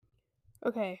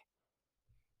Okay.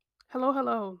 Hello,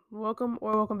 hello.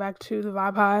 Welcome back to the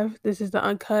Vibe Hive. This is the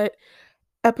Uncut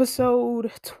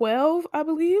episode 12, I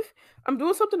believe. I'm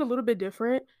doing something a little bit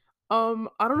different. I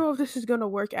don't know if this is gonna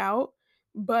work out,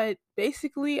 but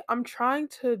basically I'm trying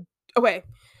to okay.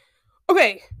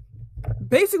 Okay.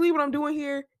 Basically what I'm doing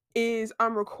here is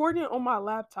I'm recording on my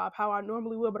laptop how I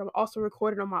normally would, but I'm also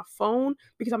recording on my phone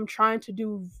because I'm trying to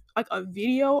do like a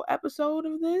video episode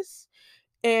of this.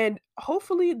 And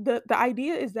hopefully the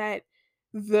idea is that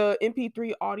the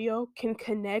MP3 audio can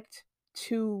connect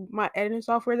to my editing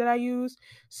software that I use.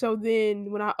 So then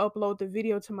when I upload the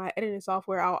video to my editing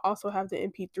software, I'll also have the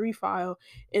MP3 file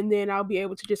and then I'll be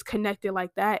able to just connect it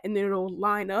like that and then it'll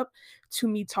line up to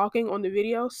me talking on the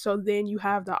video. So then you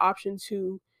have the option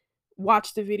to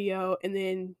watch the video and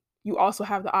then you also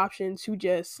have the option to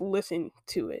just listen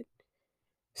to it.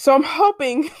 So I'm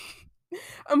hoping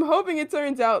I'm hoping it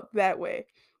turns out that way.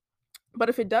 But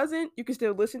if it doesn't, you can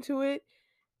still listen to it.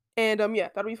 And yeah,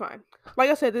 that'll be fine. Like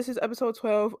I said, this is episode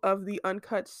 12 of the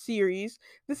Uncut series.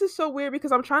 This is so weird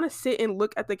because I'm trying to sit and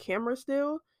look at the camera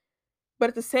still, but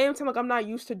at the same time, like I'm not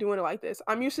used to doing it like this.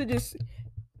 I'm used to just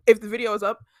if the video is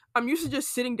up, I'm used to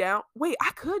just sitting down. Wait,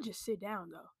 I could just sit down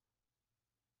though.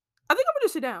 I think I'm gonna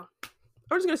just sit down.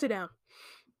 I'm just gonna sit down.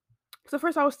 So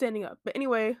first I was standing up. But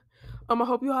anyway, I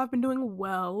hope you all have been doing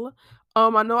well.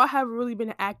 I know I haven't really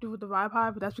been active with the Vibe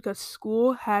Hive, but that's because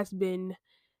school has been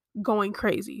going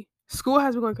crazy. School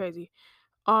has been going crazy.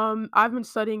 I've been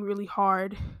studying really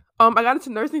hard. I got into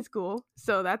nursing school,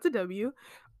 so that's a W.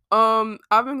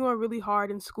 I've been going really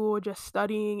hard in school, just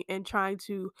studying and trying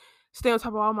to stay on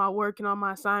top of all my work and all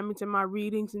my assignments and my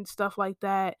readings and stuff like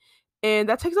that. And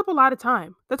that takes up a lot of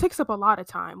time. That takes up a lot of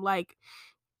time. Like,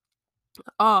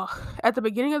 uh, at the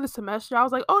beginning of the semester, I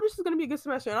was like, "Oh, this is gonna be a good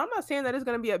semester." And I'm not saying that it's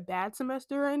gonna be a bad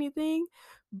semester or anything,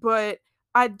 but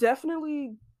I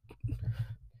definitely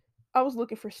I was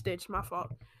looking for Stitch. My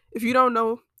fault. If you don't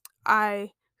know,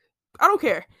 I I don't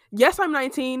care. Yes, I'm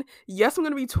 19. Yes, I'm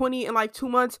gonna be 20 in like 2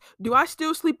 months. Do I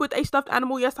still sleep with a stuffed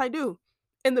animal? Yes, I do.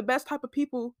 And the best type of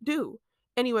people do.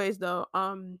 Anyways, though,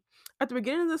 at the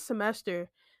beginning of the semester,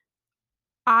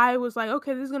 I was like,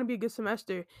 okay, this is gonna be a good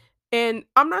semester. And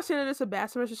I'm not saying that it's a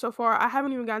bad semester so far. I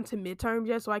haven't even gotten to midterms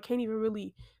yet, so I can't even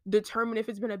really determine if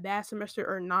it's been a bad semester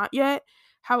or not yet.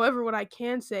 However, what I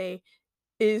can say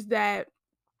is that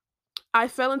I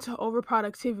fell into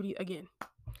overproductivity again.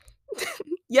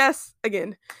 Yes,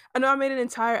 again. I know I made an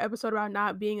entire episode about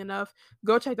not being enough.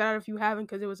 Go check that out if you haven't,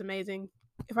 because it was amazing.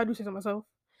 If I do say so myself.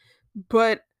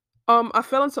 But I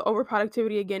fell into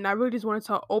overproductivity again. I really just wanted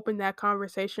to open that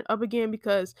conversation up again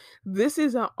because this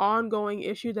is an ongoing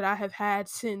issue that I have had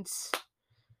since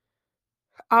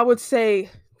I would say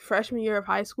freshman year of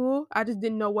high school. I just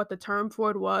didn't know what the term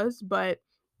for it was, but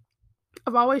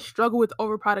I've always struggled with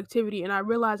overproductivity and I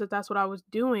realized that that's what I was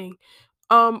doing.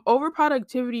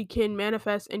 Overproductivity can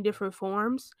manifest in different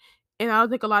forms, and I don't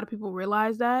think a lot of people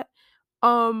realize that.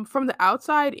 From the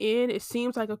outside in, it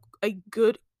seems like a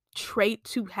good trait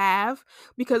to have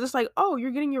because it's like, oh,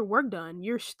 you're getting your work done,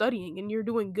 you're studying, and you're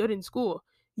doing good in school.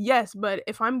 Yes, but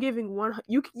if I'm giving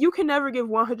you can never give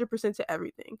 100% to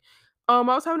everything. I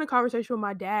was having a conversation with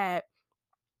my dad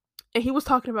and he was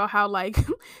talking about how like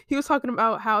he was talking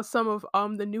about how some of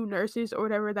the new nurses or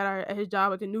whatever that are at his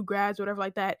job, like the new grads or whatever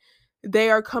like that, they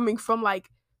are coming from like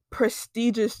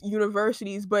prestigious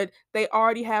universities, but they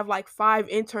already have like 5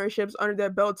 internships under their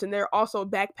belts and they're also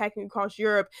backpacking across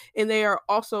Europe and they are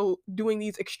also doing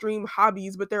these extreme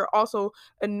hobbies, but they're also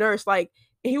a nurse. Like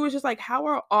he was just like, how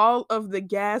are all of the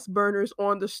gas burners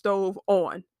on the stove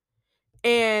on?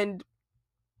 And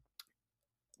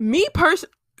me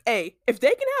personally, hey, if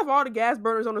they can have all the gas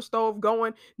burners on the stove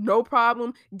going, no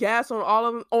problem, gas on all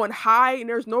of them on high, and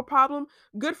there's no problem,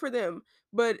 good for them.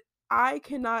 But I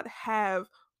cannot have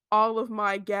all of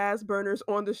my gas burners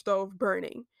on the stove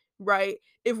burning, right?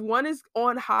 If one is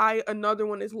on high, another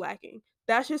one is lacking.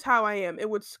 That's just how I am. And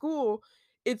with school,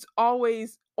 it's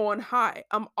always on high.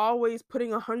 I'm always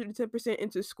putting 110%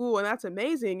 into school, and that's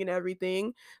amazing and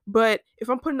everything. But if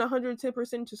I'm putting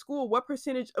 110% into school, what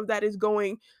percentage of that is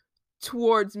going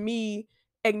towards me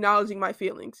acknowledging my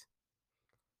feelings?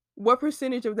 What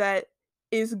percentage of that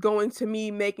is going to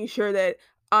me making sure that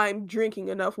I'm drinking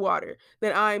enough water,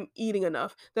 that I'm eating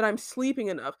enough, that I'm sleeping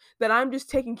enough, that I'm just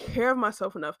taking care of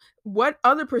myself enough? What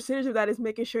other percentage of that is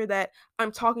making sure that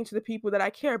I'm talking to the people that I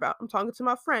care about? I'm talking to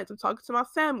my friends, I'm talking to my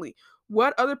family.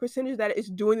 What other percentage of that is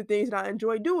doing the things that I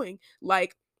enjoy doing?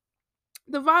 Like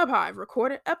the Vibe Hive,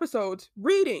 recording episodes,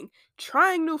 reading,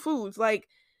 trying new foods. Like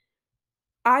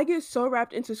I get so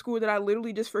wrapped into school that I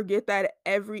literally just forget that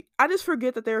I just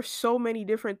forget that there are so many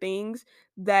different things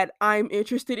that I'm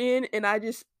interested in, and I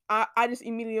just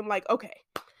immediately am like, "Okay,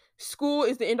 school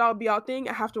is the end all be all thing.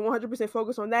 I have to 100%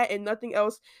 focus on that, and nothing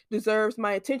else deserves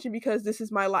my attention because this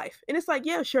is my life." And it's like,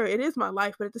 yeah, sure, it is my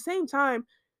life, but at the same time,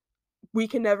 we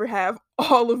can never have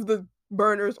all of the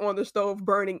burners on the stove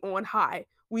burning on high.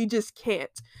 We just can't.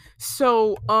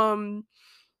 So,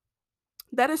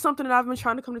 that is something that I've been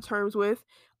trying to come to terms with.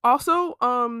 Also,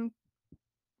 I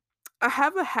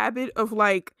have a habit of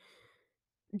like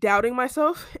doubting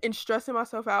myself and stressing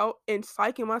myself out and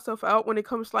psyching myself out when it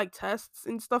comes to like tests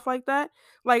and stuff like that.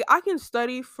 Like I can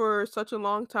study for such a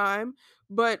long time,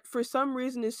 but for some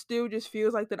reason it still just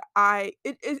feels like that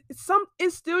it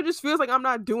still just feels like I'm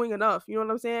not doing enough. You know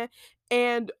what I'm saying?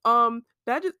 And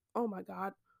that just oh my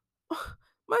god.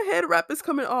 My head wrap is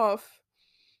coming off.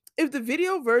 If the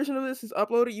video version of this is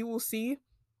uploaded, you will see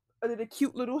the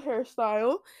cute little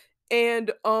hairstyle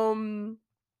and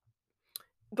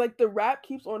like the wrap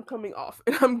keeps on coming off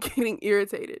and I'm getting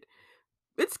irritated.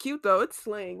 It's cute though, it's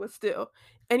slang, but still.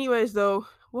 Anyways though,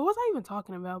 what was I even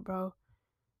talking about, bro?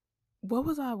 What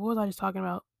was I just talking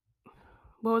about?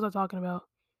 What was I talking about?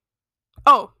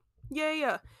 Oh, yeah, yeah,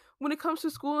 yeah. When it comes to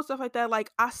school and stuff like that,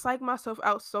 like I psych myself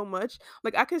out so much.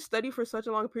 Like I can study for such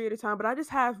a long period of time, but I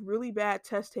just have really bad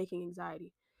test taking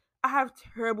anxiety. I have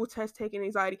terrible test taking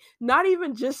anxiety. Not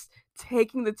even just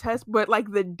taking the test, but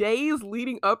like the days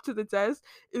leading up to the test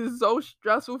is so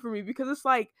stressful for me because it's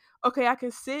like, okay, I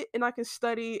can sit and I can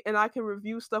study and I can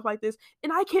review stuff like this,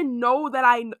 and I can know that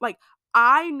I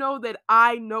know that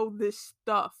I know this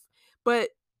stuff, but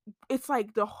it's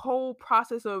like the whole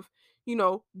process of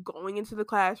going into the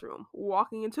classroom,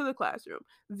 walking into the classroom,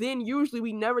 then usually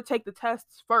we never take the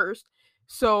tests first.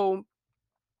 So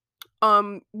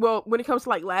well, when it comes to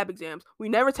like lab exams, we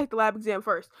never take the lab exam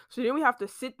first, so then we have to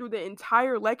sit through the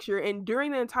entire lecture, and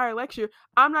during the entire lecture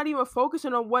I'm not even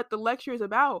focusing on what the lecture is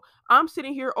about. I'm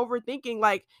sitting here overthinking,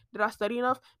 like, did I study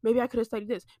enough? Maybe I could have studied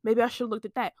this, maybe I should have looked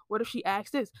at that, what if she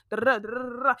asked this, da, da, da, da,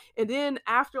 da, da. And then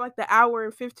after like the hour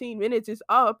and 15 minutes is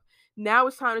up, now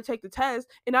it's time to take the test,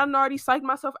 and I'm already psyched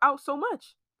myself out so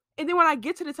much, and then when I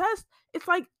get to the test, it's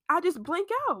like I just blank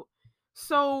out.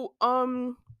 So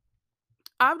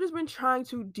I've just been trying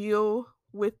to deal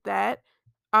with that.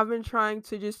 I've been trying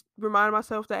to just remind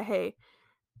myself that, hey,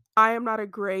 I am not a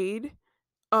grade.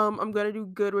 I'm gonna do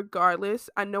good regardless.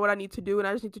 I know what I need to do, and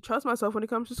I just need to trust myself when it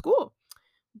comes to school.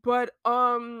 But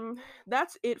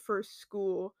that's it for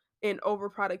school and over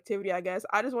productivity. I guess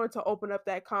I just wanted to open up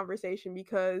that conversation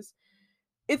because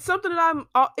it's something that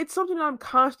I'm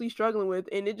constantly struggling with,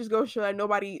 and it just goes to show that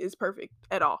nobody is perfect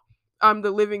at all. I'm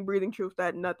the living, breathing truth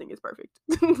that nothing is perfect.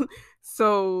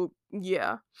 So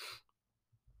yeah.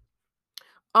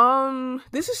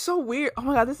 This is so weird. Oh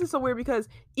my god, this is so weird because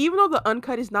even though the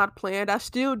uncut is not planned, I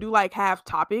still do like have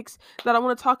topics that I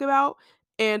want to talk about.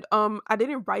 And I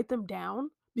didn't write them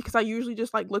down because I usually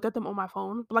just like look at them on my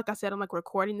phone. But like I said, I'm like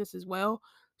recording this as well.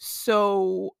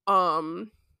 So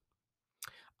I'm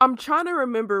trying to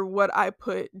remember what I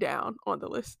put down on the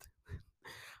list.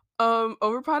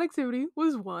 Overproductivity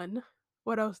was one.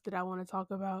 What else did I want to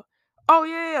talk about? Oh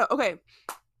yeah, yeah, yeah. Okay.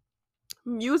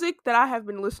 Music that I have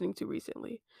been listening to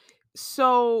recently.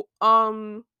 So,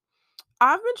 I've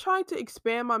been trying to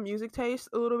expand my music taste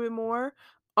a little bit more.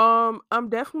 I'm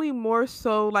definitely more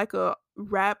so like a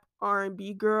rap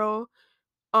R&B girl.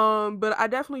 But I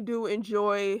definitely do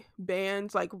enjoy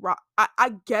bands like rock.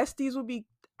 I guess these would be,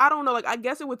 I don't know, like I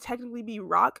guess it would technically be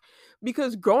rock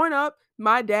because growing up,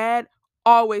 my dad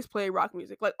always played rock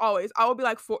music. Like always. I would be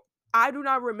like I do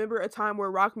not remember a time where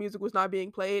rock music was not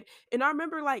being played. And I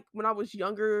remember like when I was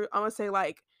younger, I'm gonna say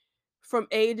like from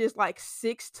ages like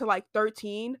 6 to like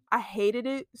 13, I hated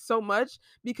it so much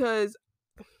because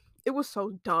it was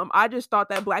so dumb. I just thought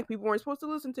that black people weren't supposed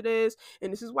to listen to this,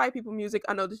 and this is white people music.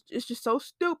 I know this it's just so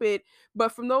stupid,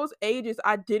 but from those ages,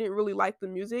 I didn't really like the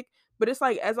music. But it's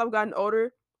like as I've gotten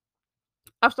older,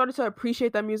 I've started to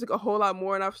appreciate that music a whole lot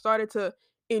more, and I've started to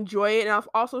enjoy it. And I've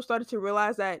also started to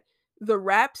realize that the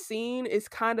rap scene is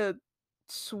kind of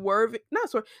swerving, not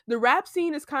swerve. The rap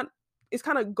scene is kind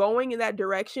of going in that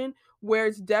direction where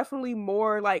it's definitely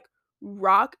more like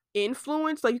rock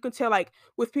influence. Like you can tell, like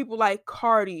with people like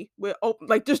Cardi, with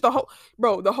like just the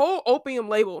whole Opium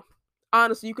label.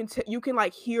 Honestly, you can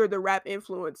like hear the rap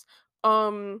influence.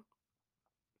 Um,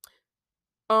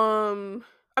 I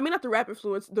mean not the rap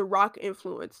influence, the rock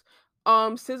influence.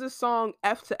 SZA's song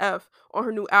F to F on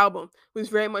her new album was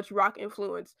very much rock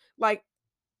influence. Like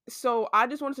So I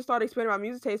just wanted to start expanding my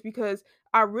music taste because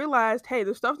I realized, hey,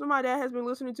 the stuff that my dad has been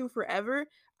listening to forever,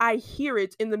 I hear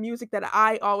it in the music that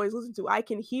I always listen to. I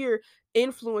can hear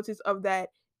influences of that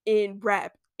in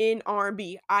rap, in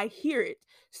R&B. I hear it.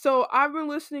 So I've been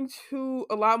listening to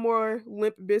a lot more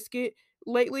Limp Bizkit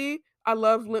lately. I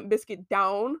love Limp Bizkit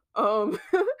down. I've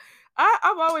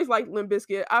always liked Limp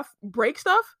Bizkit. I break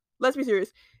stuff. Let's be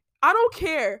serious. I don't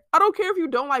care. I don't care if you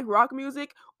don't like rock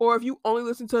music or if you only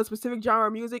listen to a specific genre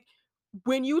of music.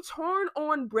 When you turn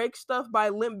on Break Stuff by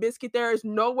Limp Bizkit, there is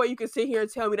no way you can sit here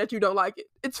and tell me that you don't like it.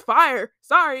 It's fire.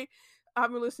 Sorry.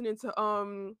 I've been listening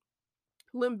to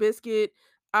Limp Bizkit.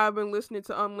 I've been listening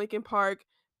to Linkin Park.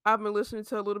 I've been listening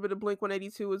to a little bit of Blink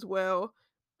 182 as well.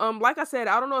 Like I said,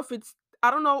 I don't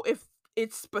know if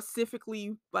it's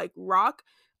specifically like rock.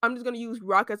 I'm just gonna use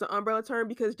rock as an umbrella term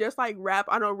because just like rap,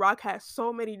 I know rock has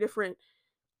so many different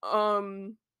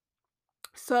um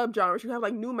subgenres. You have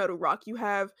like new metal rock, you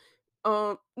have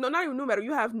no, not even new metal,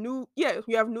 you have you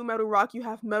have new metal rock, you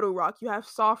have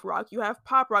soft rock, you have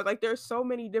pop rock. Like there's so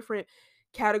many different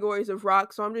categories of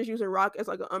rock. So I'm just using rock as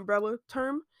like an umbrella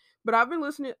term. But I've been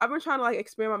trying to like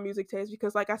expand my music taste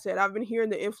because like I said, I've been hearing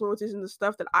the influences and the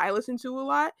stuff that I listen to a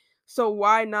lot. So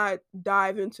why not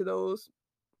dive into the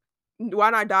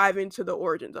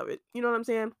origins of it? You know what I'm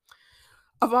saying?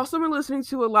 I've also been listening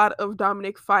to a lot of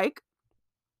Dominic Fike.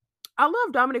 I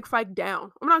love Dominic Fike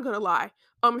down. I'm not gonna lie.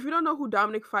 If you don't know who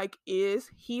Dominic Fike is,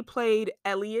 he played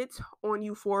Elliot on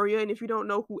Euphoria, and if you don't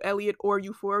know who Elliot or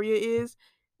Euphoria is,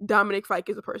 Dominic Fike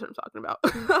is the person I'm talking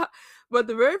about. But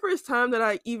the very first time that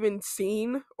I even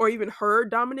seen or even heard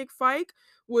Dominic Fike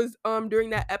was during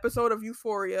that episode of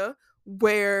Euphoria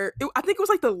where I think it was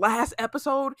like the last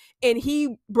episode, and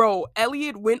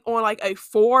Elliot went on like a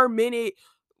 4 minute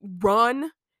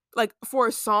run, like for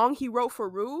a song he wrote for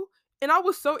Rue, and I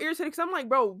was so irritated because I'm like,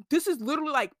 bro, this is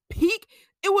literally like peak.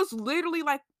 It was literally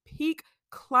like peak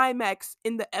climax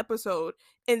in the episode.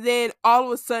 And then all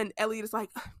of a sudden, Elliot is like,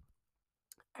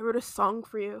 I wrote a song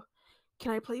for you.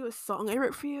 Can I play you a song I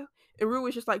wrote for you? And Rue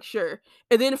was just like, sure.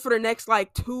 And then for the next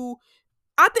like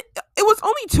I think it was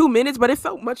only 2 minutes, but it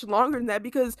felt much longer than that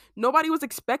because nobody was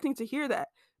expecting to hear that.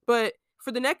 But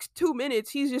for the next 2 minutes,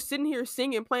 he's just sitting here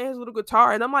singing, playing his little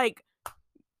guitar. And I'm like,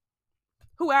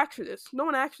 who asked for this? No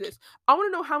one asked for this. I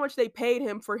want to know how much they paid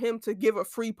him for him to give a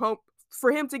free promo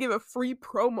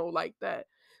like that.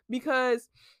 Because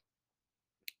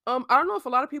I don't know if a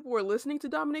lot of people were listening to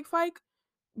Dominic Fike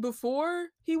before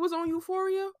he was on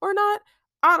Euphoria or not.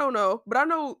 I don't know, but I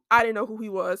know I didn't know who he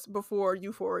was before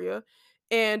Euphoria.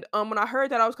 And when I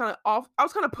heard that, I was kind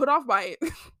of put off by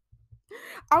it.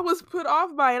 I was put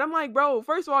off by it. I'm like, bro,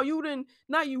 first of all, you didn't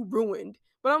not you ruined,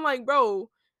 but I'm like, bro,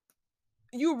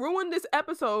 you ruined this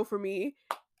episode for me.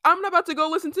 I'm not about to go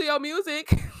listen to your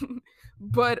music.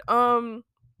 But I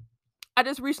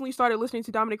just recently started listening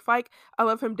to Dominic Fike. I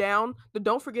love him down. The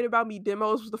Don't Forget About Me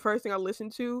demos was the first thing I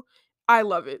listened to. I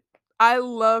love it. I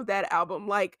love that album.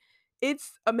 Like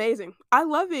it's amazing. I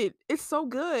love it. It's so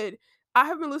good. I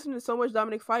have been listening to so much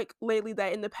Dominic Fike lately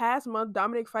that in the past month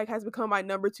Dominic Fike has become my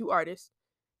number 2 artist.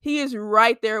 He is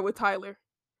right there with Tyler.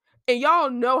 And y'all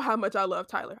know how much I love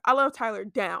Tyler. I love Tyler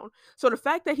down. So the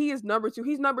fact that he is number 2,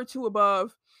 he's number 2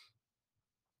 above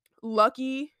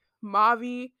Lucky,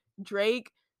 Mavi,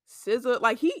 Drake, SZA.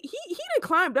 Like he done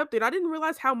climbed up there. I didn't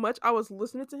realize how much I was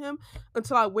listening to him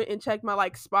until I went and checked my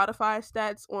like Spotify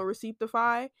stats on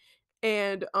Receiptify.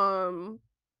 And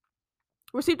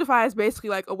Receiptify is basically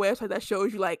like a website that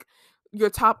shows you like your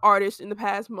top artists in the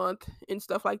past month and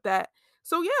stuff like that.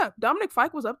 So yeah, Dominic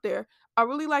Fike was up there. I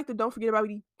really like the Don't Forget About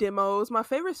Me demos. My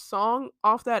favorite song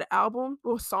off that album,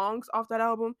 or songs off that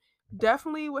album,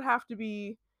 definitely would have to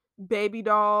be Baby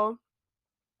Doll,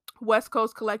 West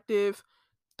Coast Collective,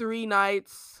 Three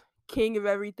Nights, King of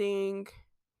Everything.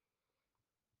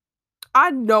 I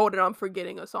know that I'm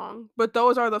forgetting a song, but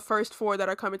those are the first 4 that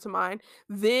are coming to mind.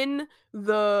 Then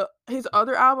his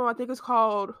other album, I think is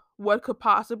called What Could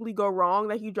Possibly Go Wrong,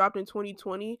 that he dropped in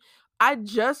 2020. I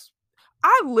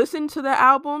listened to the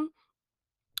album.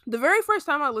 The very first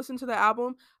time I listened to the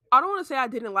album, I don't want to say I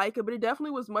didn't like it, but it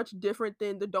definitely was much different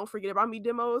than the Don't Forget About Me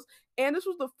demos. And this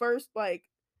was the first like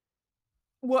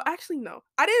well, actually no.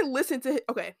 I didn't listen to it.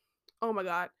 Okay. Oh my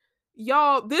god.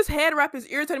 Y'all, this head wrap is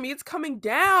irritating me. It's coming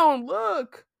down.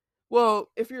 Look.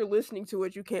 Well, if you're listening to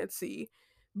it, you can't see.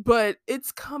 But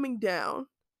it's coming down.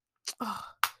 Ugh.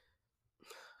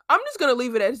 I'm just gonna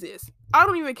leave it as is. I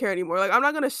don't even care anymore. Like I'm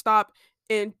not gonna stop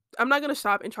and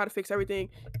try to fix everything.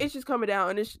 It's just coming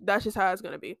down, and that's just how it's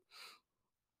gonna be.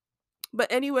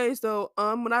 But anyways, though,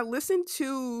 when I listen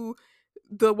to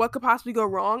the What Could Possibly Go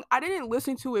Wrong. I didn't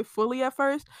listen to it fully at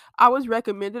first. I was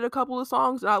recommended a couple of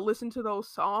songs and I listened to those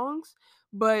songs,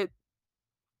 but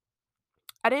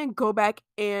I didn't go back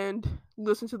and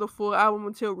listen to the full album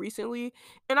until recently.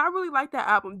 And I really like that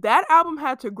album. That album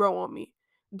had to grow on me.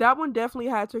 That one definitely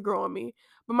had to grow on me.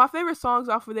 But my favorite songs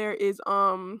off of there is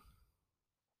I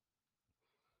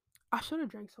should have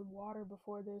drank some water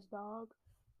before this, dog.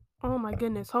 Oh my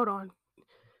goodness, hold on.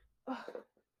 Ugh.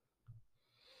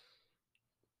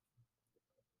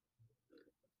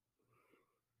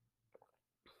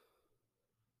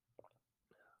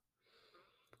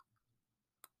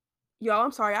 Y'all,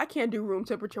 I'm sorry, I can't do room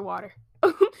temperature water.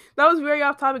 That was very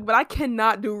off topic, but I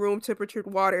cannot do room temperature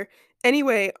water.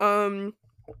 Anyway, my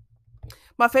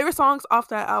favorite songs off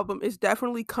that album is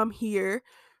definitely Come Here,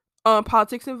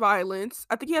 Politics and Violence.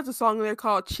 I think he has a song in there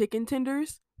called Chicken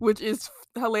Tenders, which is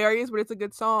hilarious, but it's a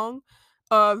good song.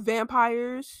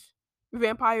 Vampires,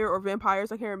 Vampire or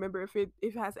Vampires, I can't remember if it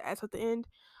has an S at the end.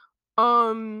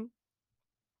 Um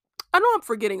I know I'm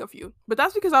forgetting a few, but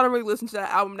that's because I don't really listen to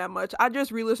that album that much. I just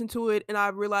re-listened to it and I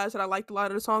realized that I liked a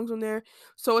lot of the songs on there.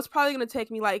 So it's probably gonna take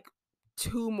me like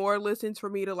two more listens for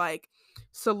me to like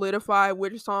solidify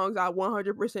which songs I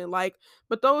 100% like.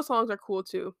 But those songs are cool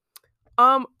too.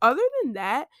 Other than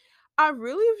that, I've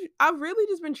really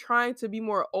just been trying to be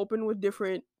more open with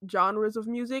different genres of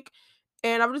music.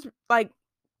 And I've just like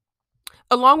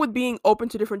along with being open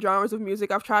to different genres of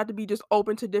music, I've tried to be just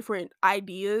open to different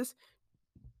ideas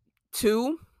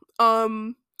too.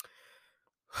 Um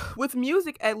with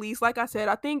music at least, like I said,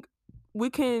 I think we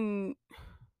can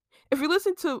if you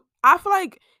listen to I feel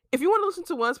like if you want to listen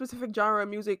to one specific genre of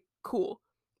music, cool.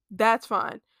 That's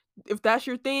fine. If that's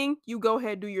your thing, you go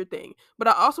ahead do your thing. But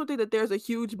I also think that there's a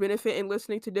huge benefit in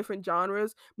listening to different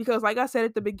genres because like I said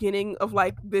at the beginning of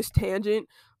like this tangent,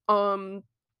 um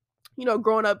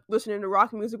growing up listening to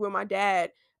rock music with my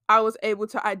dad, I was able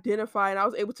to identify and I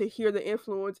was able to hear the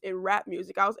influence in rap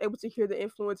music. I was able to hear the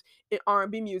influence in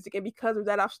R&B music. And because of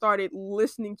that, I've started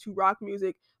listening to rock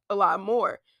music a lot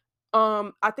more.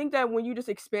 I think that when you just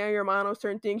expand your mind on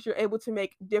certain things, you're able to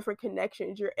make different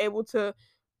connections. You're able to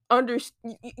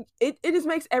it just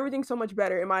makes everything so much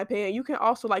better in my opinion. You can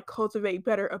also like cultivate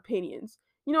better opinions.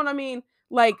 You know what I mean?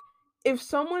 Like if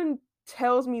someone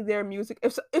tells me their music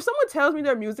if someone tells me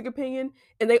their music opinion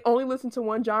and they only listen to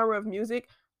one genre of music,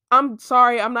 I'm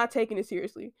sorry, I'm not taking it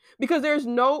seriously. Because there's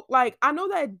no like I know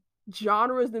that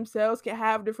genres themselves can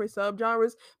have different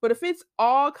subgenres, but if it's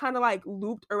all kind of like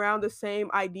looped around the same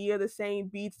idea, the same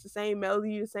beats, the same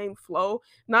melody, the same flow,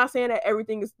 not saying that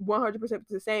everything is 100%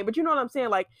 the same, but you know what I'm saying?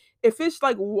 Like if it's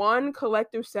like one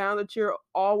collective sound that you're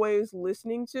always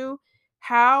listening to,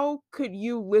 how could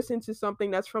you listen to something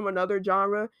that's from another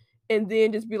genre and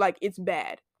then just be like it's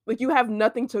bad? Like you have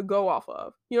nothing to go off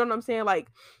of. You know what I'm saying? Like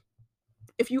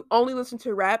if you only listen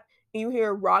to rap and you hear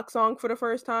a rock song for the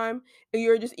first time and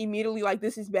you're just immediately like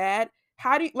this is bad,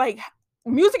 how do you like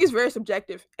music is very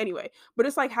subjective anyway, but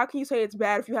it's like how can you say it's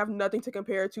bad if you have nothing to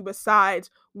compare it to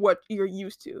besides what you're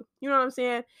used to? You know what I'm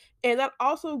saying? And that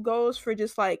also goes for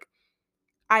just like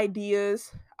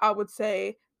ideas, I would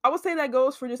say that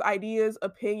goes for just ideas,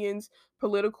 opinions,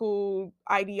 political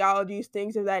ideologies,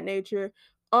 things of that nature.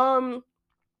 Um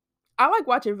I like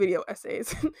watching video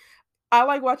essays. I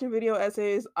like watching video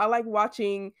essays. I like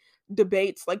watching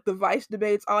debates, like the Vice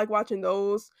debates. I like watching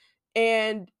those.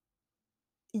 And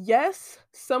yes,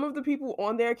 some of the people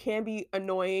on there can be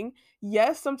annoying.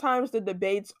 Yes, sometimes the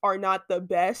debates are not the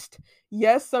best.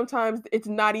 Yes, sometimes it's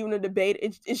not even a debate.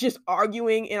 It's just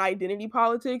arguing in identity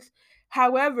politics.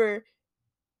 However,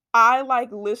 I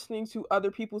like listening to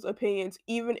other people's opinions,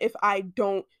 even if I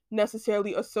don't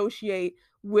necessarily associate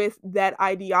with that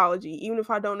ideology, even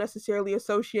if I don't necessarily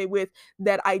associate with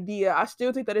that idea. I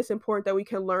still think that it's important that we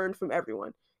can learn from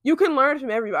everyone. You can learn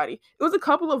from everybody. It was a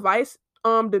couple of Vice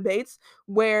debates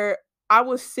where I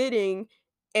was sitting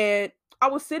and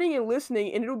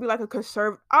listening, and it would be like a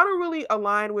conservative. I don't really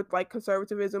align with like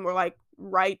conservatism or like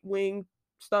right wing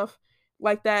stuff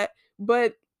like that,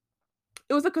 but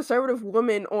it was a conservative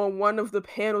woman on one of the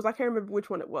panels. I can't remember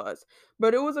which one it was,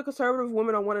 but it was a conservative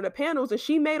woman on one of the panels, and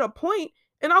she made a point,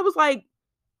 and I was like,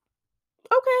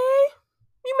 okay,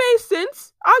 you made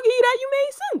sense. I'll give you that. You made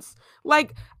sense.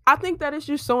 Like, I think that it's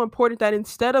just so important that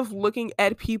instead of looking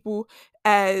at people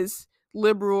as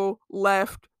liberal,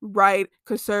 left, right,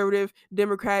 conservative,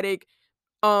 democratic,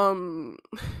 um,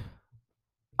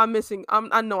 I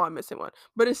know I'm missing one,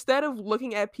 but instead of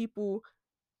looking at people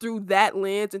through that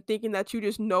lens and thinking that you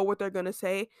just know what they're gonna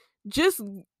say, just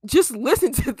just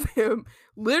listen to them.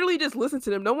 Literally just listen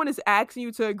to them. No one is asking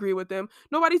you to agree with them.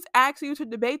 Nobody's asking you to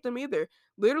debate them either.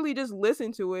 Literally just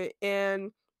listen to it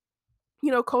and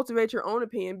cultivate your own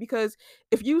opinion. Because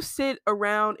if you sit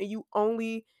around and you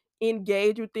only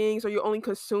engage with things, or you only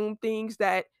consume things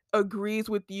that agrees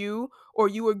with you, or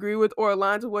you agree with, or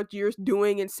aligns with what you're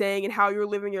doing and saying and how you're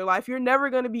living your life, you're never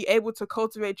going to be able to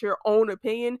cultivate your own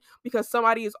opinion, because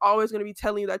somebody is always going to be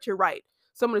telling you that you're right.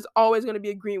 Someone is always going to be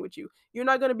agreeing with you. You're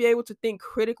not going to be able to think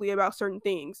critically about certain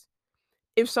things.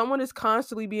 If someone is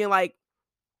constantly being like,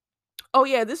 oh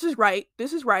yeah, this is right,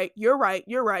 you're right,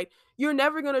 you're right, you're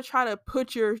never going to try to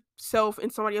put yourself in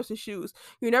somebody else's shoes.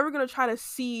 You're never going to try to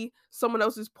see someone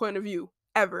else's point of view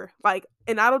ever. Like,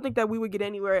 and I don't think that we would get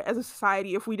anywhere as a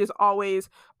society if we just always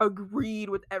agreed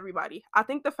with everybody. I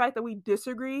think the fact that we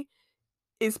disagree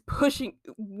is pushing,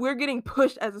 we're getting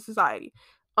pushed as a society.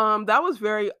 That was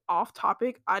very off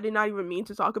topic. I did not even mean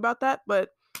to talk about that, but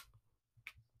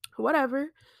whatever.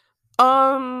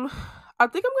 Um, I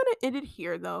think I'm gonna end it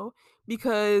here though,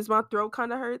 because my throat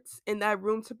kind of hurts, and that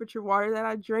room temperature water that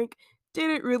I drank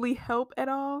didn't really help at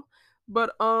all.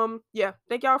 But yeah,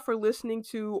 thank y'all for listening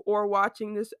to or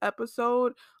watching this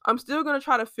episode. I'm still gonna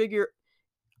try to figure.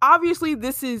 Obviously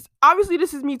this is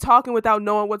me talking without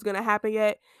knowing what's gonna happen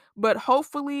yet, but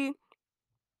hopefully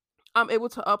I'm able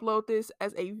to upload this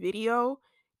as a video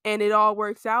and it all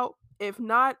works out. If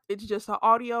not, it's just an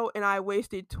audio and I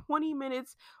wasted 20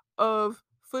 minutes of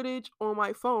footage on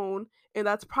my phone, and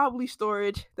that's probably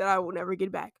storage that I will never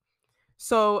get back.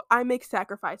 So I make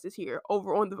sacrifices here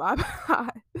over on the Vibe.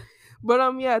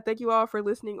 But yeah, thank you all for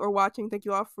listening or watching. Thank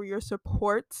you all for your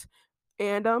support.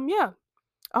 And yeah,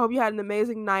 I hope you had an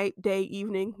amazing night, day,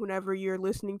 evening, whenever you're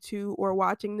listening to or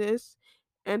watching this.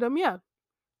 And yeah,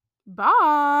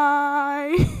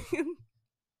 bye.